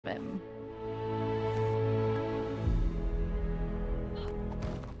him.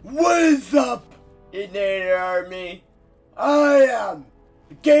 What is up, Inator Army? I am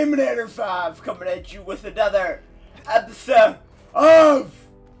Game Inator 5 coming at you with another episode of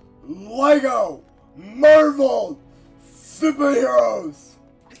Lego Marvel Superheroes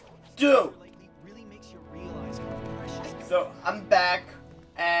 2. So I'm back,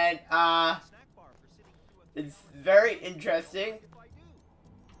 and it's very interesting,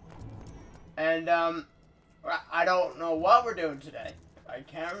 and I don't know what we're doing today. I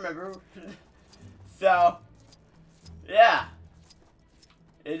can't remember. So yeah,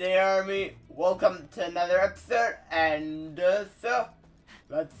 Inator Army, welcome to another episode, and so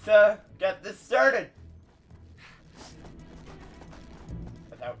let's get this started.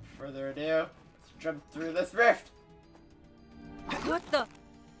 Without further ado, let's jump through this rift. What the?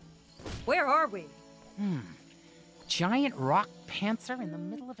 Where are we? Giant rock panther in the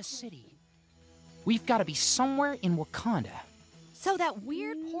middle of a city. We've got to be somewhere in Wakanda. So that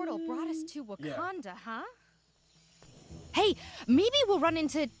weird portal brought us to Wakanda, huh? Hey, maybe we'll run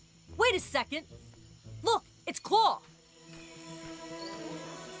into... Wait a second. Look, it's Claw.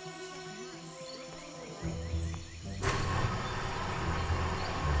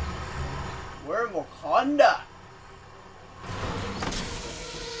 We're in Wakanda.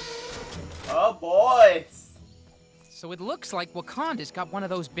 Oh boy. So it looks like Wakanda's got one of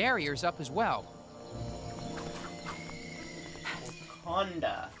those barriers up as well.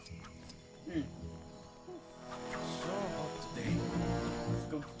 Wakanda. Let's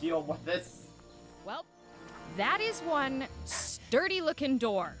go deal with this. Well, that is one sturdy-looking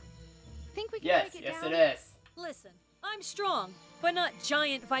door. Think we can Yes, break it yes down? it is. Listen, I'm strong, but not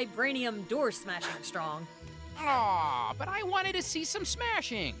giant vibranium door smashing strong. Aw, but I wanted to see some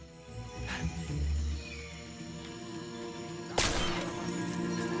smashing.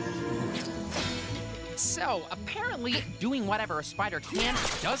 So, apparently, doing whatever a spider can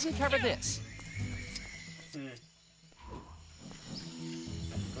doesn't cover this. Good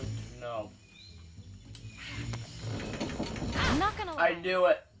to know. I'm not gonna lie. I knew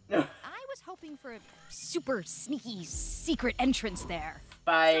it. I was hoping for a super sneaky secret entrance there.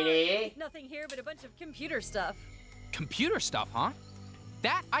 Spidey. Nothing here but a bunch of computer stuff. Computer stuff, huh?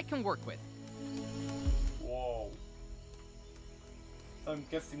 That I can work with. Whoa. So I'm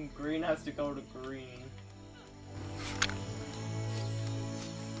guessing green has to go to green.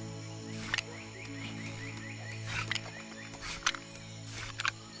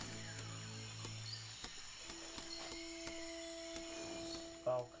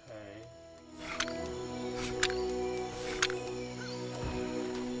 Okay.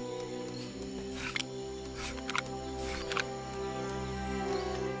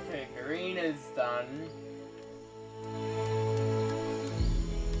 Okay, green is done.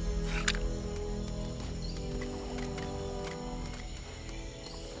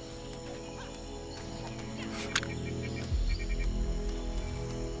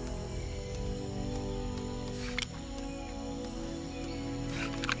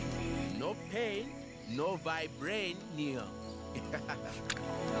 No pain, no vibranium.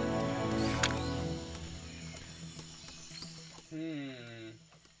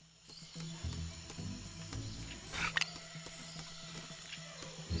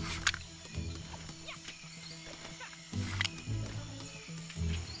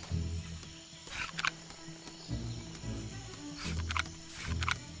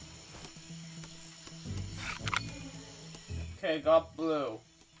 Okay, got blue.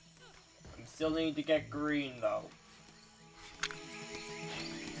 I still need to get green though.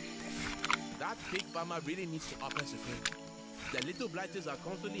 That big farmer really needs to up us a thing. The little blighters are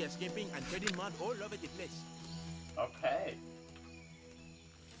constantly escaping and spreading mud all over the place. Okay.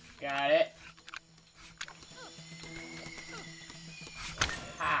 Got it.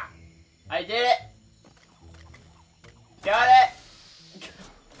 Ha! I did it! Got it!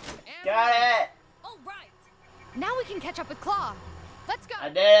 Got it! All right. Now we can catch up with Claw. Let's go. I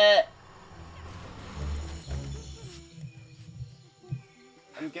did it!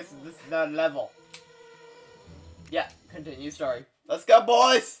 I'm guessing this is not level. Yeah, continue story. Let's go,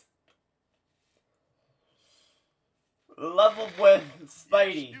 boys! Level with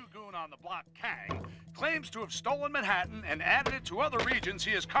Spidey. This new goon on the block, Kang, claims to have stolen Manhattan and added it to other regions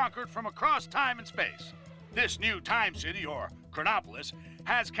he has conquered from across time and space. This new time city, or Chronopolis,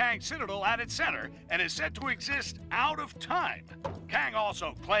 has Kang's citadel at its center and is said to exist out of time. Kang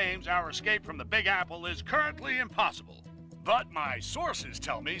also claims our escape from the Big Apple is currently impossible. But my sources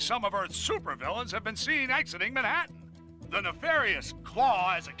tell me some of Earth's supervillains have been seen exiting Manhattan. The nefarious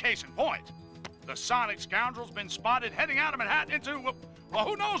Claw is a case in point. The Sonic scoundrel's been spotted heading out of Manhattan into, Well,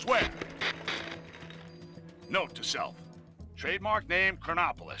 who knows where? Note to self. Trademark name,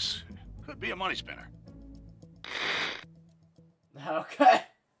 Chronopolis. Could be a money spinner. Okay.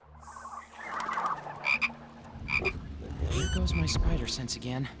 Here goes my spider sense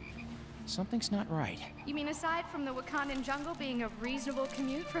again. Something's not right. You mean aside from the Wakandan jungle being a reasonable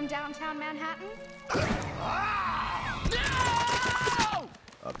commute from downtown Manhattan? No!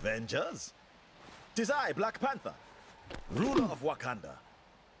 Avengers? 'Tis I, Black Panther, ruler of Wakanda.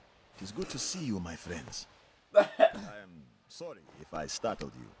 'Tis good to see you, my friends. I am sorry if I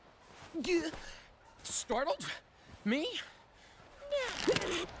startled you. Startled? Me?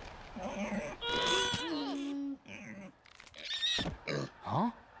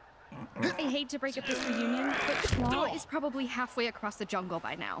 Huh? I hate to break up this reunion, but Claw is probably halfway across the jungle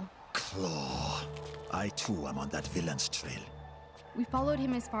by now. Claw. I too am on that villain's trail. We followed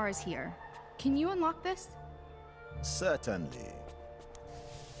him as far as here. Can you unlock this? Certainly.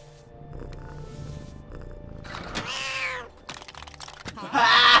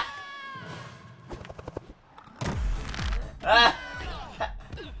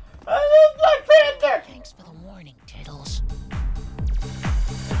 I love Black Panther! Thanks for the warning, Tiddles.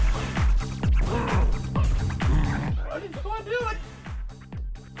 What is going to do it?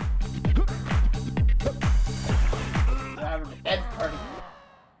 They're having a dance party.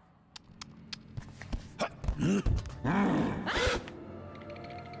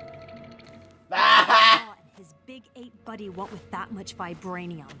 Claw and his big 8 buddy won't with that much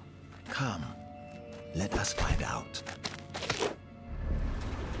vibranium. Come, let us find out.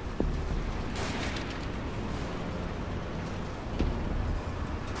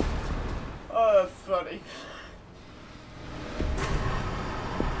 Oh, that's funny.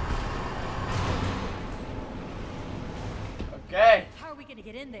 Okay. How are we gonna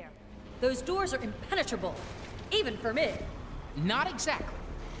get in there? Those doors are impenetrable, even for me. Not exactly.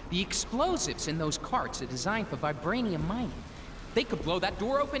 The explosives in those carts are designed for vibranium mining. They could blow that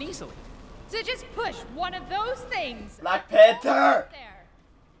door open easily. So just push one of those things. Black Panther! There.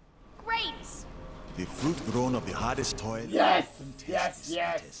 Great. The fruit grown of the hardest toil. Yes! often tastes Yes, the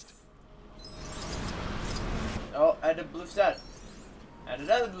yes! sweetest. Oh, add a blue stat. Add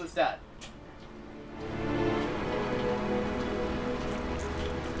another blue stat.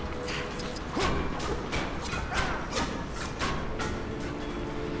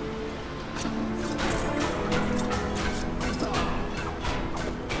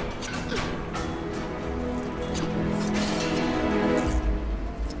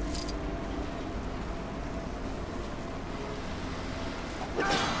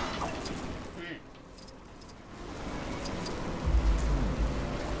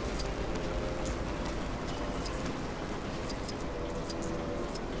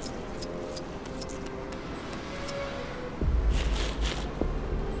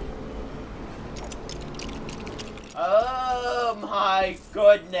 Oh my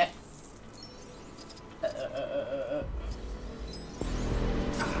goodness.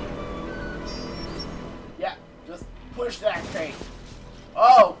 Yeah, just push that crate.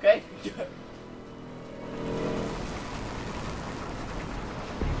 Oh, okay.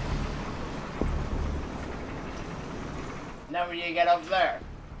 Now we need to get up there.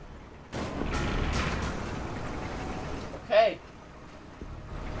 Okay.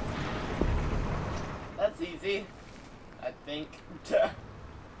 That's easy, I think.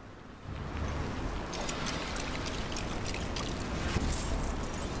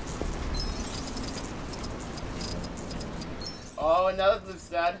 Oh, another blue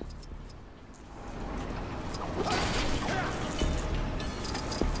stud.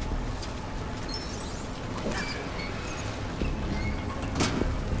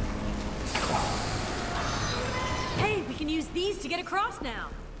 Hey, we can use these to get across now.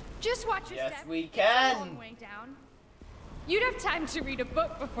 Just watch your Yes, step. we It's can. a long way down. You'd have time to read a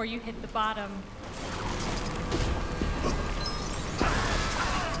book before you hit the bottom.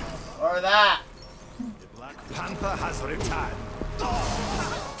 Or that. The Black Panther has returned.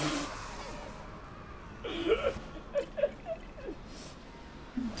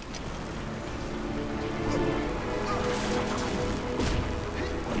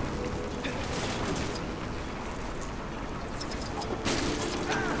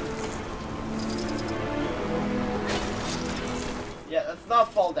 Yeah, let's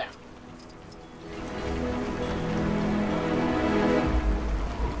not fall down.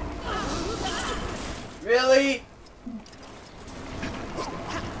 Really?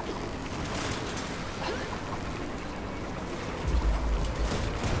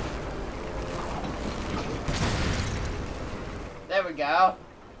 There we go.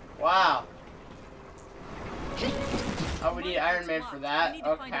 Wow. Oh, we need Iron Man for that.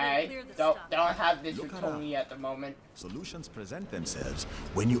 Okay. Don't have this with Tony at the moment. Solutions present themselves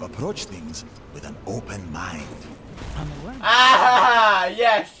when you approach things with an open mind. Ah,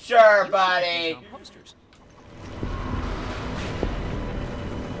 yeah, sure, buddy.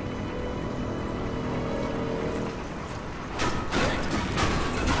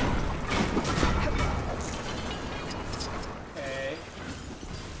 Okay.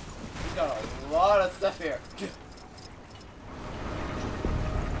 We got a lot of stuff here.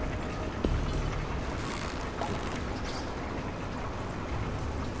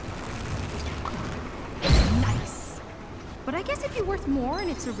 But I guess it'd be worth more in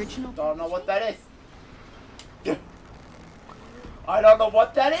its original. Don't know what that is. I don't know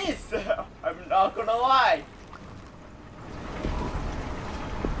what that is. I'm not gonna lie.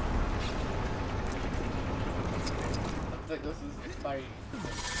 Looks like this is my.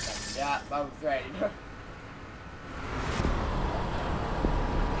 Yeah, I was ready.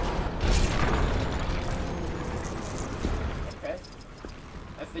 Okay.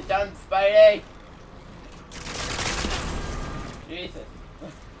 Nicely done, Spidey. Jesus.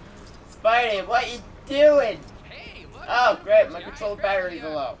 Spidey, what you doing? Hey, look. Oh, great, my control batteries are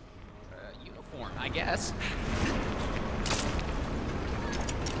low. Uniform, I guess.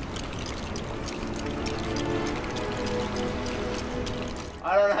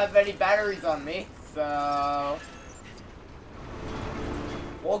 I don't have any batteries on me, so...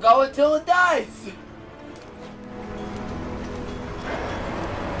 we'll go until it dies!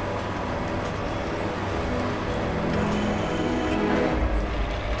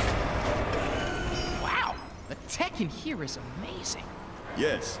 Tech in here is amazing.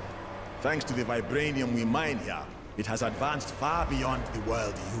 Yes. Thanks to the vibranium we mine here, it has advanced far beyond the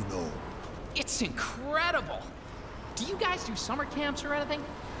world you know. It's incredible. Do you guys do summer camps or anything?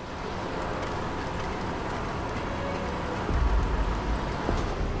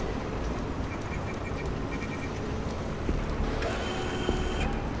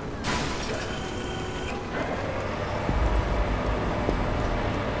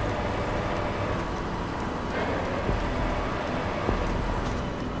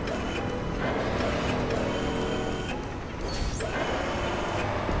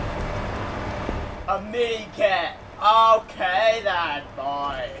 A mini cat. Okay, then,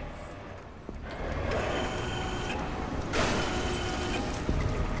 boys.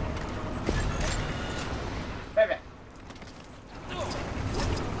 Perfect.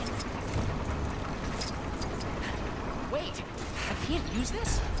 Wait, I can't use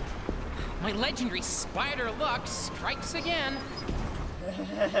this? My legendary spider luck strikes again.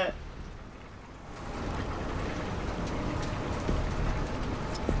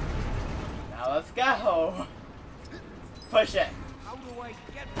 Now let's go. Push it. How do I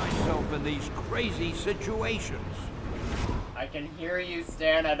get myself in these crazy situations? I can hear you,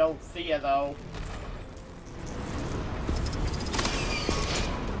 Stan. I don't see you, though.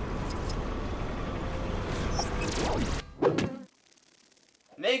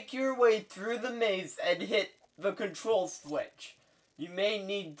 Make your way through the maze and hit the control switch. You may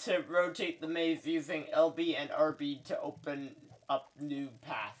need to rotate the maze using LB and RB to open up new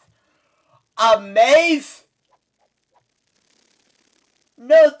path. A maze?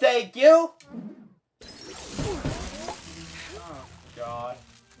 No, thank you. Oh, God.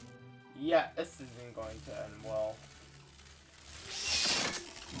 Yeah, this isn't going to end well.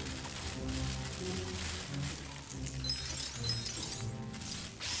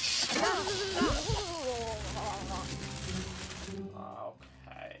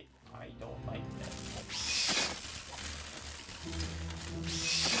 Okay, I don't like this.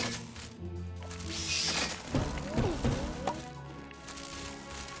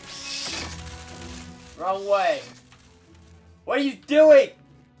 Wrong way. What are you doing?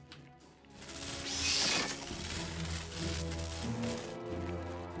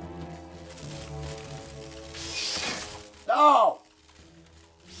 No!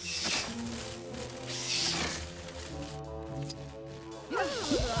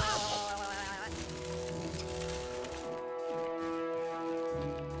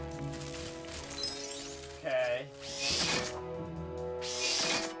 Okay.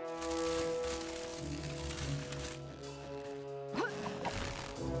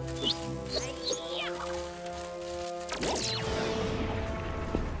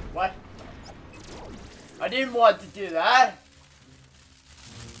 What? I didn't want to do that.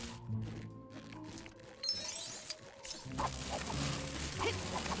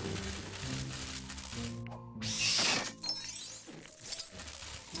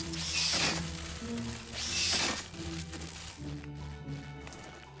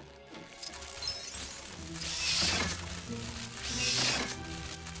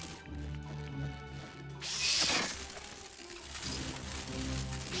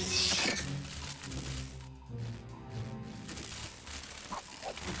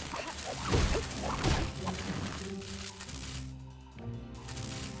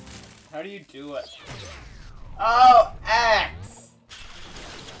 How do you do it? Oh, X!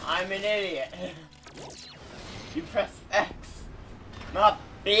 I'm an idiot. You press X, not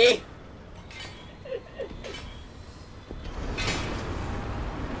B.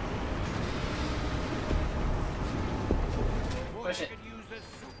 Push it. I could use a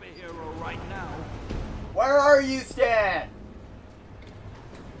superhero right now. Where are you, Stan?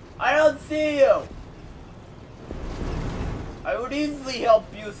 I don't see you. I would easily help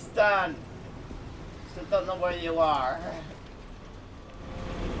you, Stan. Just don't know where you are.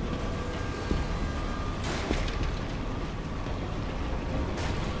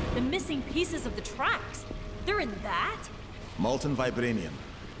 The missing pieces of the tracks. They're in that? Molten vibranium.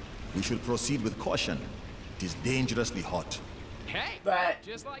 We should proceed with caution. It is dangerously hot. Hey, But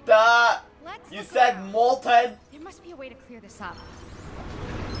just like Let's you look said around. molten There must be a way to clear this up.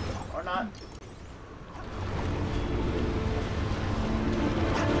 or not?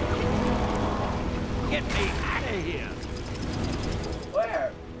 Get me out of here.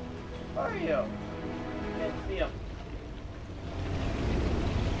 Where? Where are you? Can't see him.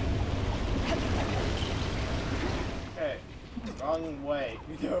 Okay, wrong way.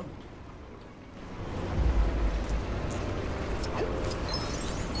 You know.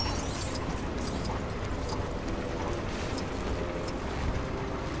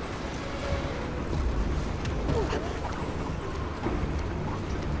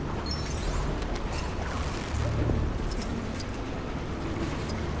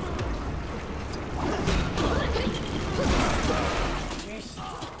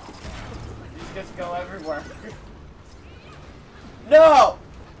 Just go everywhere. No!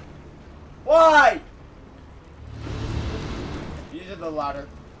 Why? These are the ladder.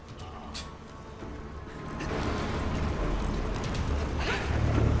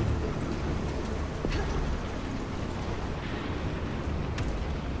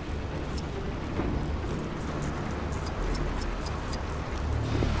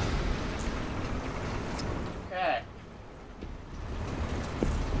 Okay.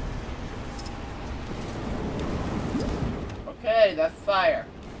 Okay, that's fire.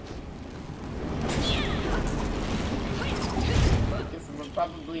 Guess we'll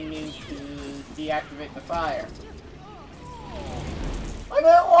probably need to deactivate the fire. I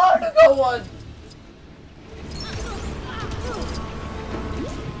didn't want to go on.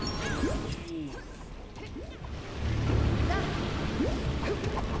 Jeez.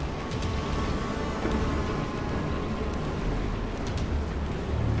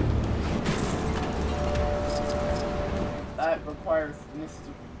 That requires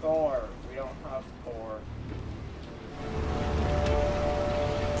Mr. Thor. We don't have Thor.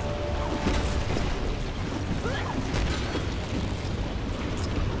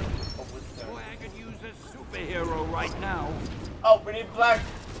 Boy, I could use a superhero right now. Oh, we need Black.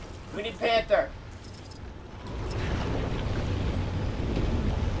 We need Panther.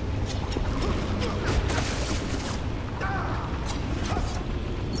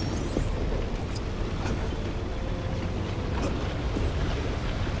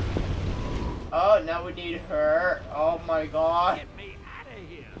 Oh, now we need her. Oh my god. Get me out of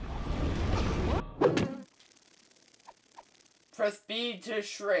here. Press B to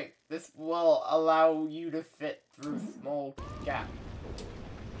shrink. This will allow you to fit through small gaps.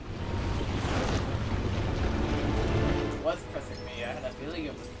 It was pressing me. I had a feeling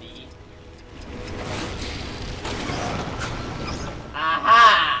it was B.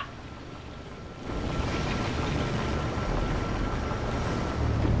 Aha!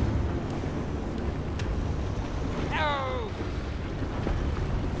 No!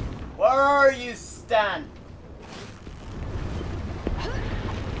 Where are you, Stan?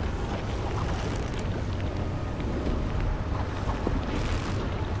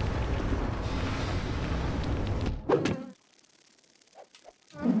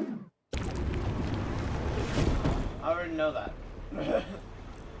 I already know that.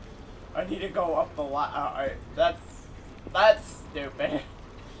 I need to go up the ladder. That's stupid.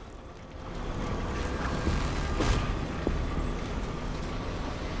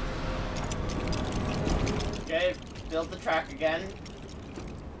 Okay, build the track again.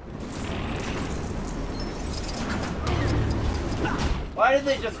 Why did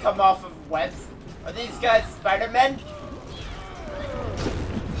they just come off of webs? Are these guys Spider-Men?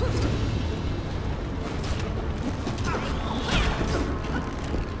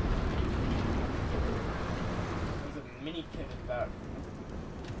 There's a mini kit in that.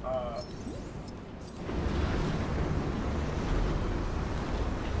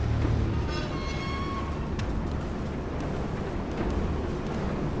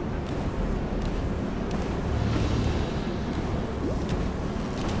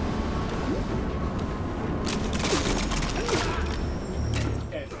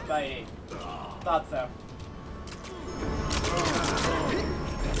 fighting. Thought so.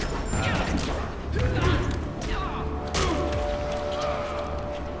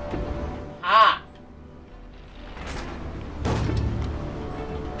 Ah!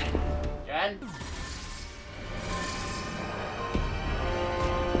 Jen?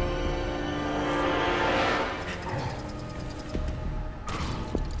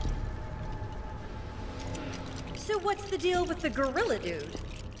 So what's the deal with the gorilla dude?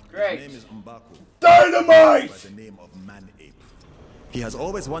 Great. His name is M'Baku. Dynamite! By the name of Man-Ape. He has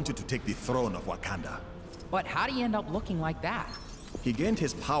always wanted to take the throne of Wakanda. But how do you end up looking like that? He gained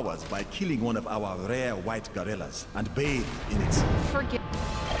his powers by killing one of our rare white gorillas and bathed in its... Forget.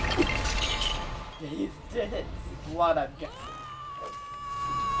 He's dead. It's blood, I'm guessing.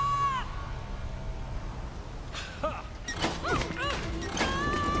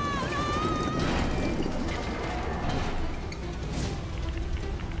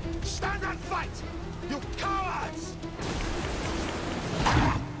 Stand and fight! You cowards!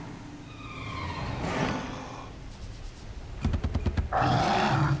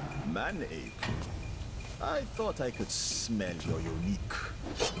 Man-Ape. I thought I could smell your unique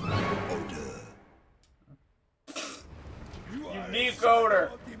odor. Unique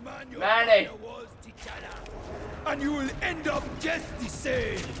odor. Man-Ape. And you will end up just the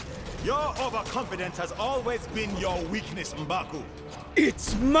same. Your overconfidence has always been your weakness, M'Baku.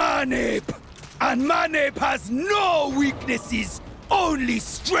 It's Man-Ape! And Man-Ape has no weaknesses, only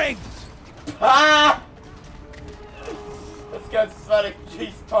strength! Ah! This guy's Sonic.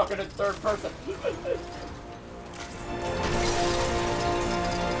 He's talking in third person.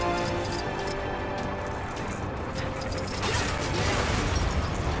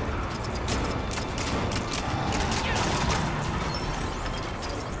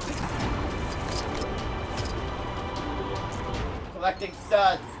 Collecting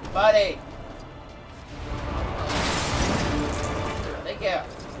studs, buddy. Thank you.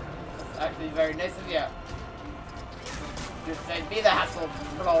 Actually, very nice of you. Just save me the hassle of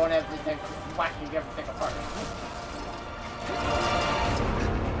blowing everything, whacking everything apart.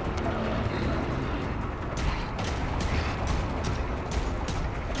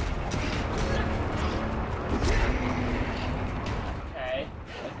 Okay.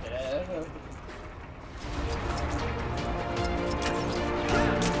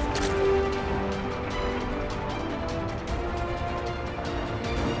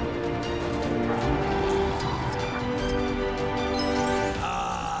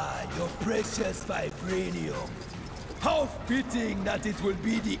 Precious vibranium. How fitting that it will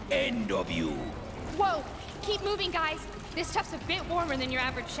be the end of you. Whoa! Keep moving, guys. This stuff's a bit warmer than your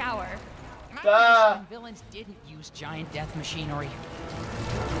average shower. Some villains didn't use giant death machinery.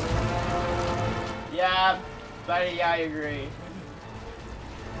 Yeah, buddy, I agree.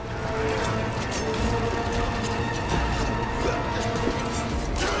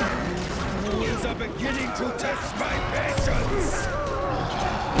 Fools are beginning to test my patience.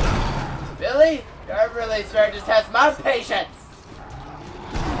 Billy, you're really starting to test my patience.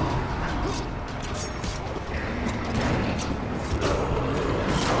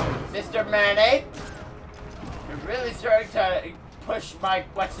 Mr. Man-Ape, you're really starting to push my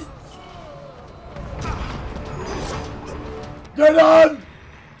buttons. Get on!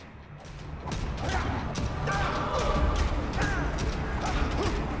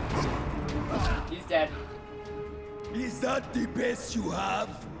 He's dead. Is that the best you have?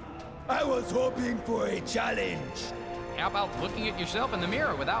 I was hoping for a challenge. How about looking at yourself in the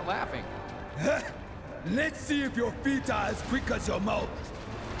mirror without laughing? Let's see if your feet are as quick as your mouth.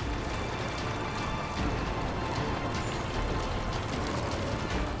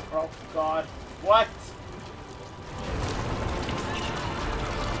 Oh God, what?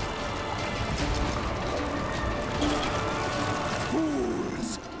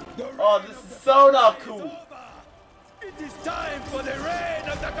 Fools! Oh, this is so not cool. It is time for the reign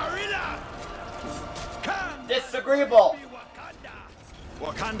of the gorilla! Come! Disagreeable.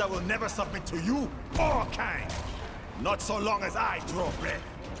 Wakanda will never submit to you or Kang. Not so long as I draw breath.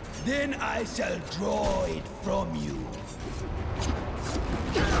 Then I shall draw it from you.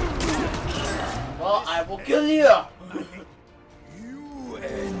 Well, I will kill you. You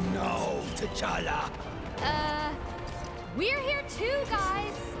and now, T'Challa. We're here too,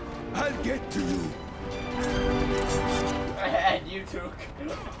 guys. I'll get to you. And you too.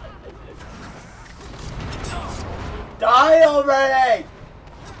 Die already!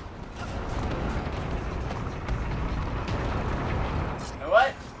 You know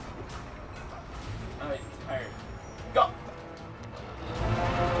what? Oh, he's tired. Go!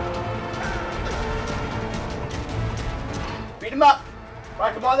 Beat him up!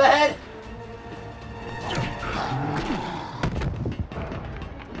 Whack him on the head!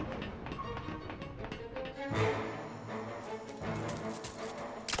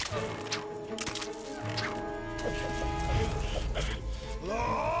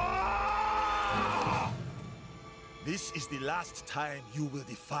 This is the last time you will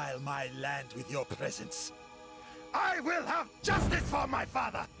defile my land with your presence. I will have justice for my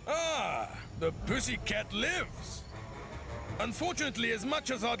father! Ah, the pussycat lives. Unfortunately, as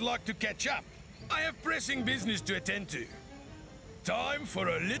much as I'd like to catch up, I have pressing business to attend to. Time for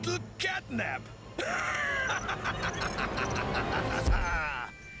a little cat nap.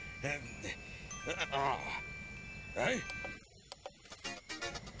 Hey?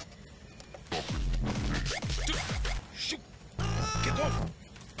 Shoot! Get off!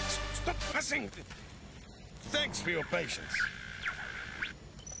 Stop pressing! Thanks for your patience.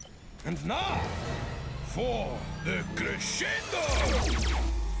 And now, for the crescendo!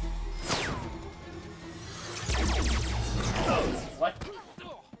 What?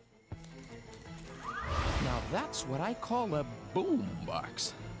 Now that's what I call a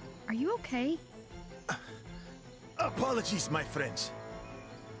boombox. Are you okay? Apologies, my friends.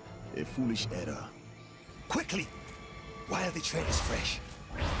 A foolish error. Quickly, while the trail is fresh.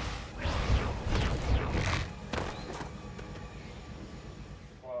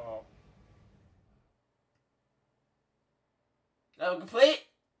 Whoa. Level complete?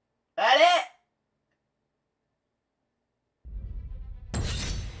 That it?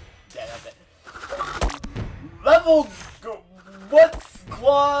 Yeah, that's it. Level what's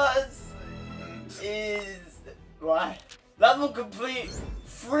clause is what? Level complete,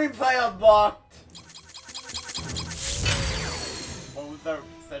 free play unlocked. What was our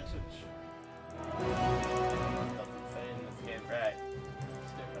percentage? Doesn't say in this game, right?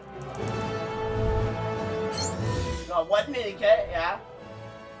 Stupid. Got 1 minute, okay? Yeah.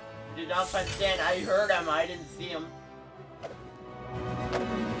 Did not find Stan. I heard him. I didn't see him.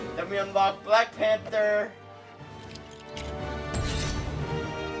 Then we unlock Black Panther.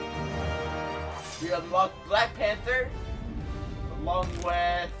 We unlock Black Panther. Along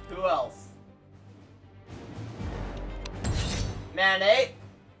with who else? Man 8.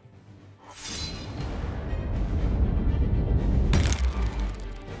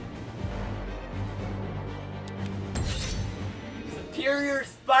 Superior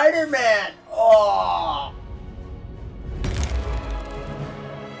Spider-Man. Oh.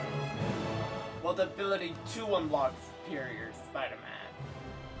 Well, the ability to unlock Superior Spider-Man.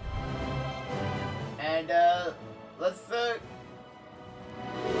 And let's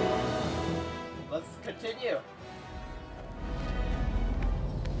continue.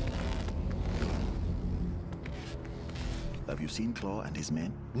 Have you seen Claw and his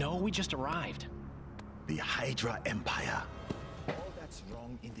men? No, we just arrived. The Hydra Empire. All that's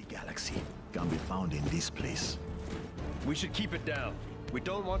wrong in the galaxy can be found in this place. We should keep it down. We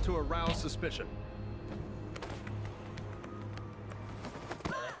don't want to arouse suspicion.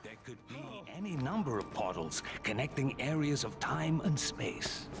 There could be any number of portals connecting areas of time and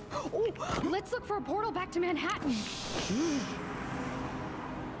space. Oh, let's look for a portal back to Manhattan.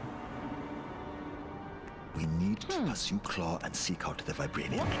 We need to pursue Claw and seek out the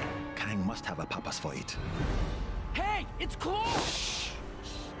Vibranium. Kang must have a purpose for it. Hey, it's Claw!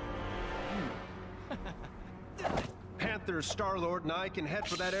 Panther, Star-Lord, and I can head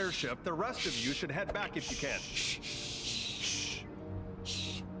for that airship. The rest of you should head back if you can.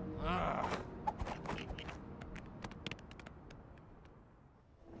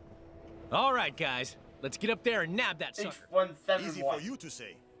 All right, guys. Let's get up there and nab that sucker. Easy for you to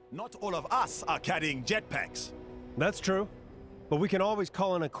say. Not all of us are carrying jetpacks. That's true. But we can always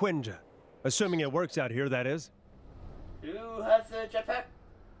call in a Quinja. Assuming it works out here, that is. Who has a jetpack?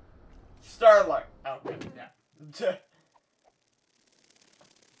 Star-Lord. Oh, yeah. Okay.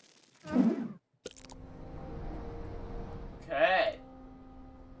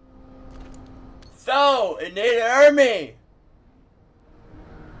 So, Inator Army!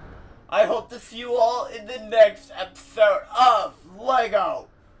 I hope to see you all in the next episode of LEGO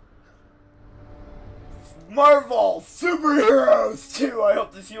Marvel Superheroes 2. I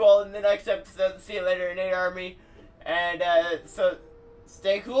hope to see you all in the next episode. See you later, Inator Army. And, so,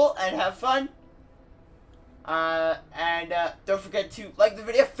 stay cool and have fun. Don't forget to like the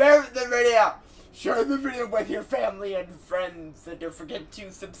video, favorite the video, share the video with your family and friends, and don't forget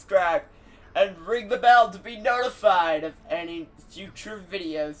to subscribe and ring the bell to be notified of any future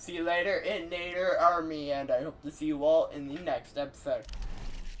videos. See you later, Inator Army, and I hope to see you all in the next episode.